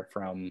fresh air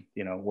from,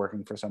 you know,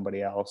 working for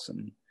somebody else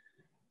and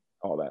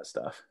all that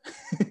stuff.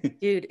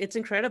 Dude, it's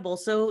incredible.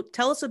 So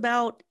tell us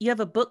about, you have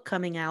a book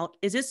coming out.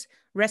 Is this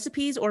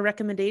recipes or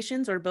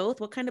recommendations or both?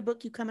 What kind of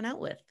book you coming out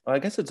with? Well, I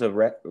guess it's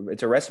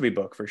a recipe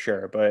book for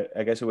sure, but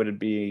I guess it would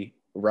be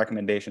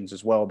recommendations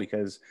as well,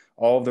 because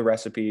all of the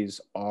recipes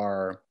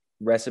are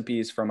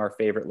recipes from our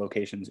favorite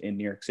locations in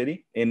New York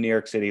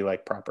City,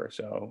 like proper.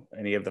 So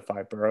any of the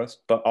 5 boroughs,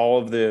 but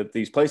all of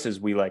these places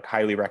we like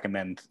highly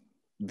recommend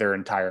their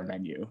entire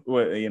menu,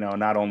 you know,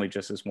 not only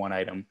just this one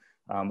item.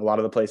 A lot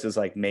of the places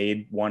like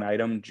made one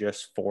item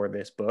just for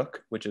this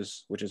book, which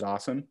is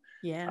awesome.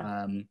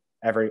 Yeah.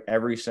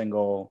 Every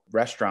single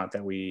restaurant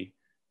that we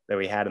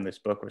had in this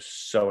book was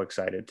so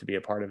excited to be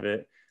a part of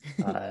it.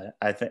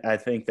 I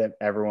think that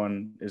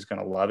everyone is going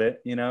to love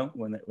it, you know,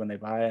 when they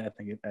buy it.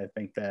 I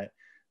think that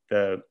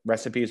the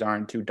recipes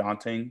aren't too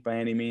daunting by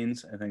any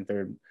means. I think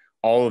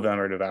all of them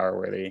are devour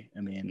worthy.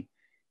 I mean,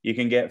 you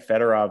can get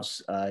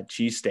Fedorov's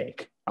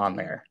cheesesteak on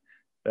there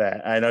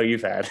that I know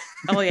you've had.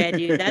 Oh yeah,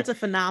 dude, that's a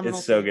phenomenal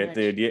It's so sandwich.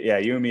 good, dude. Yeah,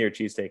 you and me are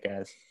cheesesteak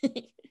guys.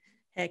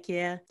 Heck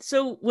yeah.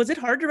 So was it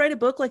hard to write a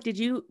book? Like,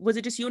 was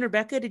it just you and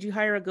Rebecca? Did you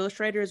hire a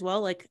ghostwriter as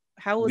well? Like,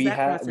 how was that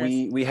process?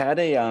 We have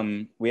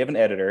an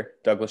editor,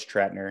 Douglas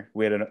Tratner.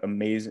 We had an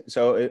amazing,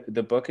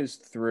 the book is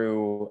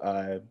through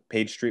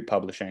Page Street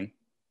Publishing.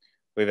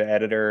 We have an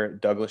editor,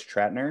 Douglas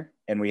Tratner,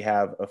 and we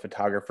have a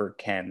photographer,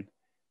 Ken,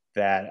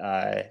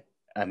 that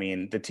I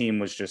mean, the team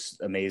was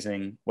just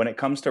amazing. When it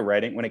came to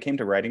writing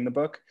the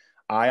book,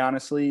 I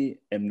honestly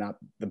am not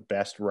the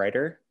best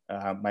writer.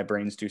 My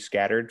brain's too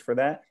scattered for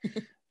that.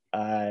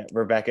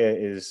 Rebecca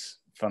is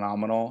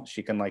phenomenal.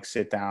 She can like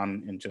sit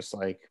down and just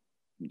like,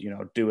 you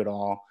know, do it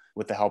all.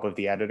 With the help of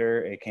the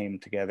editor, it came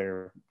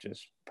together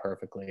just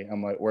perfectly.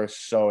 We're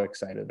so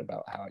excited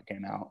about how it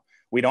came out.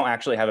 We don't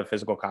actually have a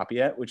physical copy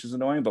yet, which is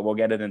annoying, but we'll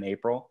get it in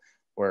April.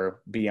 We're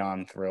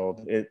beyond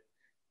thrilled.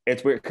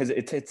 it's weird because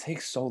it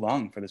takes so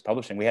long for this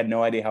publishing. We had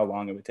no idea how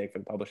long it would take for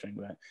the publishing,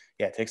 but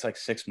yeah, it takes like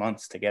 6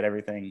 months to get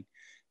everything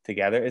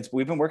together.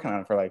 We've been working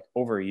on it for like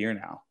over a year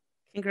now.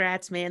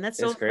 Congrats, man. That's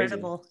so It's crazy.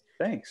 incredible.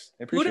 Thanks.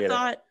 I Who would have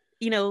appreciate it.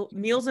 thought,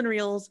 Meals and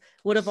Reels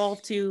would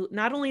evolve to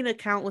not only an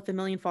account with 1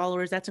 million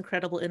followers, that's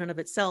incredible in and of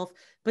itself,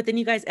 but then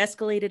you guys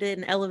escalated it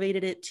and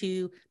elevated it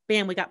to,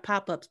 bam, we got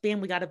pop-ups,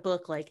 bam, we got a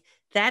book. Like,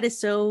 that is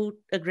so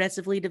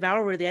aggressively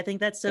Devour worthy. I think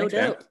that's so Thanks,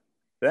 dope.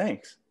 man.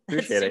 Thanks.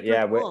 Appreciate it. super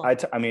Yeah. cool.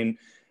 I mean,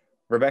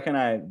 Rebecca and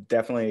I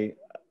definitely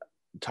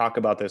talk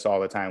about this all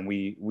the time.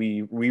 We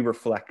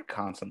reflect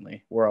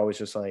constantly. We're always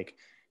just like,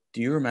 do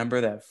you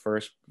remember that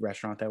first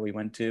restaurant that we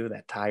went to,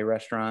 that Thai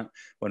restaurant,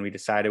 when we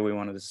decided we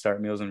wanted to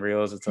start Meals and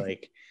Reels? It's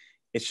like,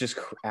 it's just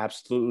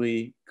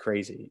absolutely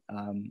crazy.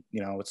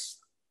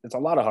 It's a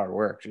lot of hard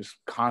work, just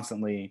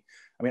constantly.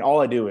 I mean,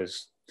 all I do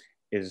is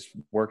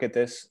work at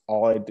this.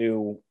 All I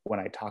do when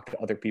I talk to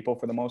other people,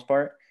 for the most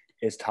part,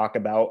 is talk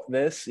about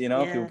this.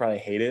 People probably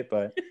hate it,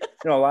 but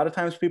a lot of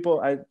times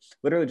I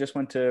literally just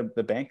went to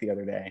the bank the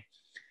other day,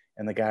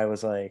 and the guy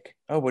was like,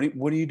 "Oh, what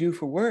do you do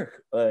for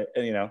work?"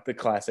 And, the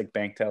classic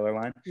bank teller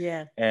line.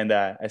 Yeah. And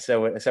I said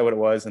what it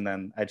was, and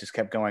then I just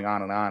kept going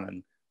on,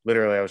 and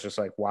literally I was just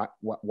like,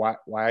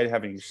 why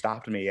haven't you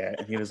stopped me yet?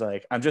 And he was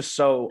like, I'm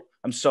so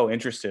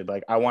interested.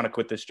 Like, I want to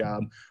quit this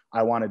job.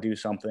 I want to do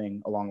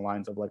something along the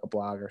lines of like a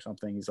blog or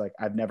something. He's like,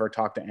 I've never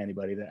talked to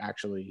anybody that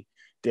actually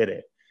did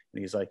it.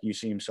 And he's like, you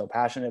seem so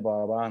passionate, blah,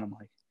 blah, blah. And I'm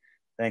like,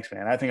 thanks,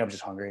 man. I think I'm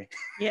just hungry.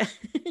 Yeah.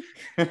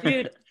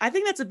 Dude, I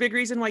think that's a big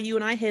reason why you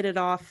and I hit it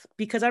off,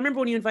 because I remember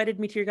when you invited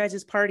me to your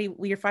guys' party,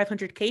 your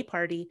 500K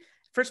party.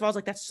 First of all, I was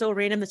like, that's so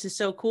random. This is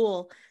so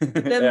cool. But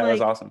then yeah,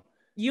 that's awesome.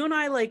 You and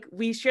I,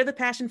 we share the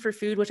passion for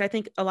food, which I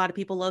think a lot of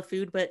people love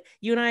food, but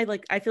you and I,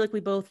 I feel like we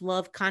both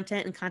love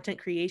content and content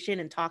creation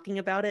and talking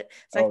about it.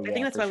 So I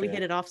think that's why we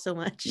hit it off so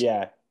much.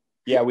 Yeah.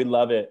 Yeah, we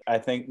love it. I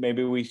think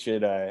maybe we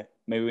should,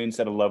 maybe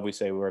instead of love, we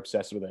say we're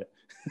obsessed with it.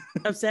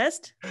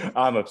 Obsessed?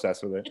 I'm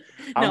obsessed with it.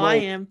 No, I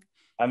am.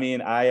 I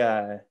mean, I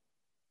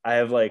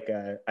have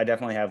I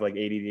definitely have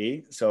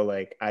ADD. So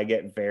I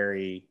get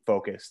very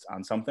focused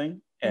on something,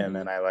 and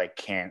then I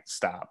can't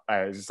stop.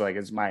 I was just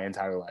it's my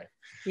entire life.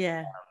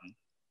 Yeah.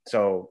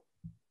 So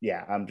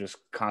yeah, I'm just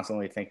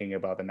constantly thinking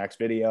about the next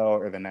video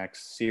or the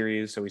next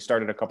series. So we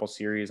started a couple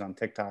series on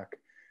TikTok,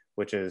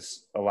 which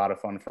is a lot of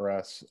fun for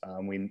us.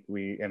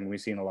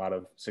 We've seen a lot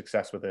of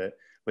success with it.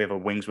 We have a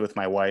Wings with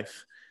My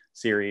Wife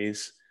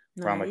series.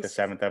 Nice. We're on the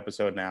 7th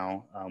episode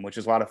now, which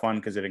is a lot of fun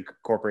because it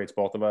incorporates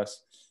both of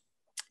us,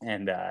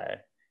 and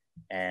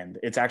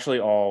it's actually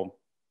all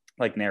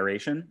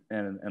narration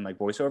and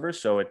voiceovers,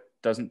 so it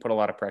doesn't put a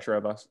lot of pressure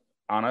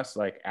on us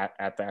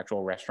at the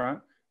actual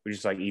restaurant. We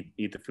just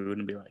eat the food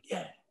and be like,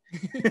 yeah.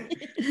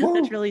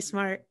 That's really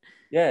smart.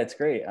 Yeah, it's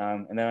great.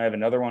 And then I have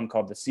another one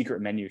called The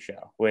Secret Menu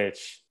Show,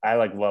 which I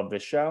love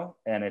this show.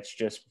 And it's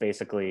just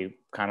basically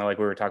kind of like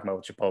we were talking about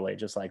with Chipotle,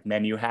 just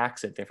menu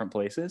hacks at different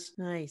places.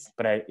 Nice.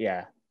 But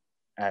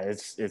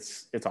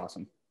it's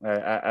awesome.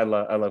 I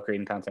love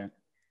creating content.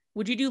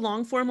 Would you do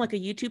long form a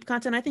YouTube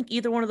content? I think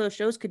either one of those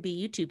shows could be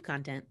YouTube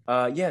content.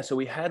 Yeah. So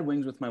we had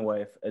Wings with My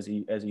Wife as a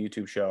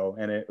YouTube show,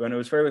 and when it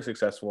was fairly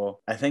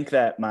successful. I think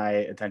that my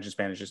attention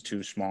span is just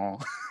too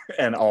small,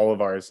 and all of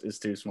ours is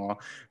too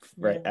small,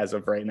 as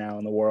of right now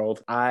in the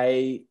world.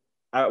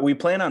 We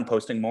plan on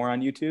posting more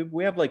on YouTube.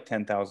 We have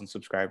 10,000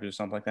 subscribers or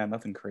something like that.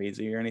 Nothing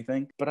crazy or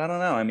anything. But I don't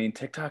know. I mean,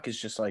 TikTok is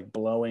just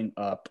blowing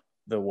up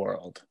the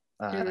world.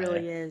 It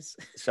really is.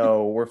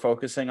 So we're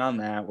focusing on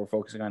that. We're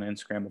focusing on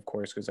Instagram, of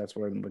course, because that's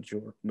where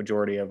the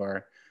majority of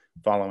our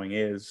following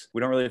is.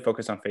 We don't really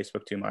focus on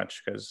Facebook too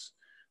much because,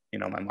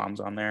 my mom's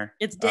on there.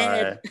 It's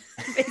dead.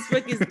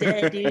 Facebook is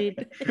dead,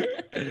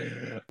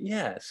 dude.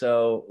 Yeah.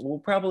 So we'll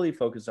probably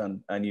focus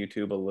on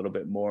YouTube a little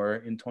bit more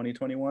in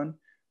 2021,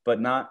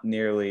 but not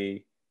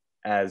nearly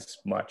as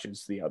much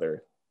as the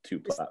other two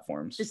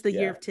platforms. It's the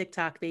year of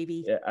TikTok,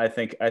 baby. Yeah, I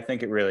think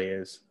it really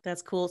is.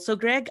 That's cool. So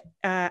Greg,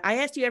 I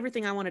asked you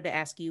everything I wanted to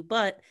ask you,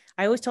 but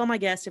I always tell my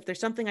guests, if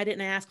there's something I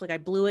didn't ask, I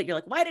blew it, you're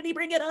like, why did he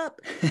bring it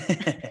up?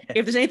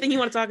 If there's anything you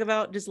want to talk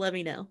about, just let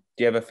me know.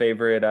 Do you have a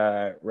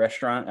favorite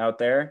restaurant out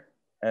there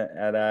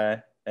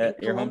at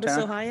your Columbus,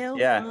 hometown? Ohio?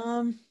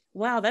 Yeah.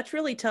 Wow, that's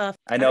really tough.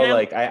 I know,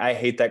 I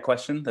hate that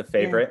question, the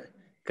favorite,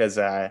 because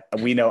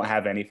we don't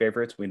have any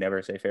favorites. We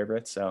never say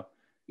favorites, so.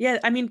 Yeah,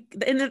 I mean,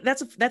 and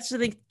that's the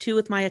thing too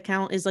with my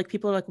account is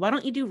people are like, why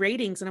don't you do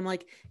ratings? And I'm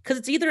like, because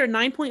it's either a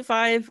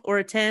 9.5 or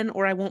a 10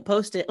 or I won't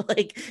post it.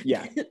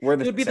 Yeah, it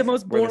would be the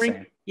most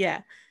boring.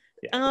 Yeah.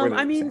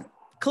 I mean,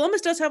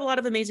 Columbus does have a lot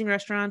of amazing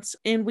restaurants,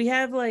 and we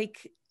have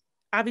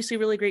obviously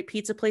really great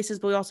pizza places,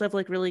 but we also have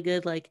really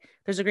good,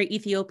 there's a great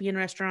Ethiopian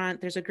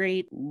restaurant. There's a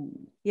great,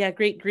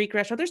 great Greek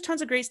restaurant. There's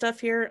tons of great stuff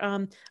here.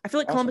 I feel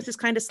like Columbus is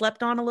kind of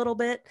slept on a little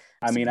bit.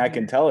 I mean, I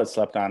can tell it's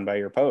slept on by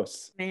your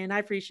posts. Man, I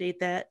appreciate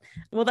that.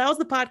 Well, that was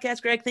the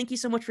podcast, Greg. Thank you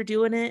so much for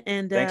doing it.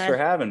 And thanks for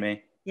having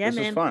me. Yeah, this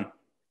was fun.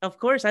 Of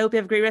course. I hope you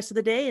have a great rest of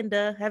the day, and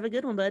have a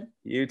good one, bud.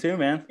 You too,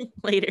 man.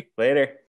 Later. Later.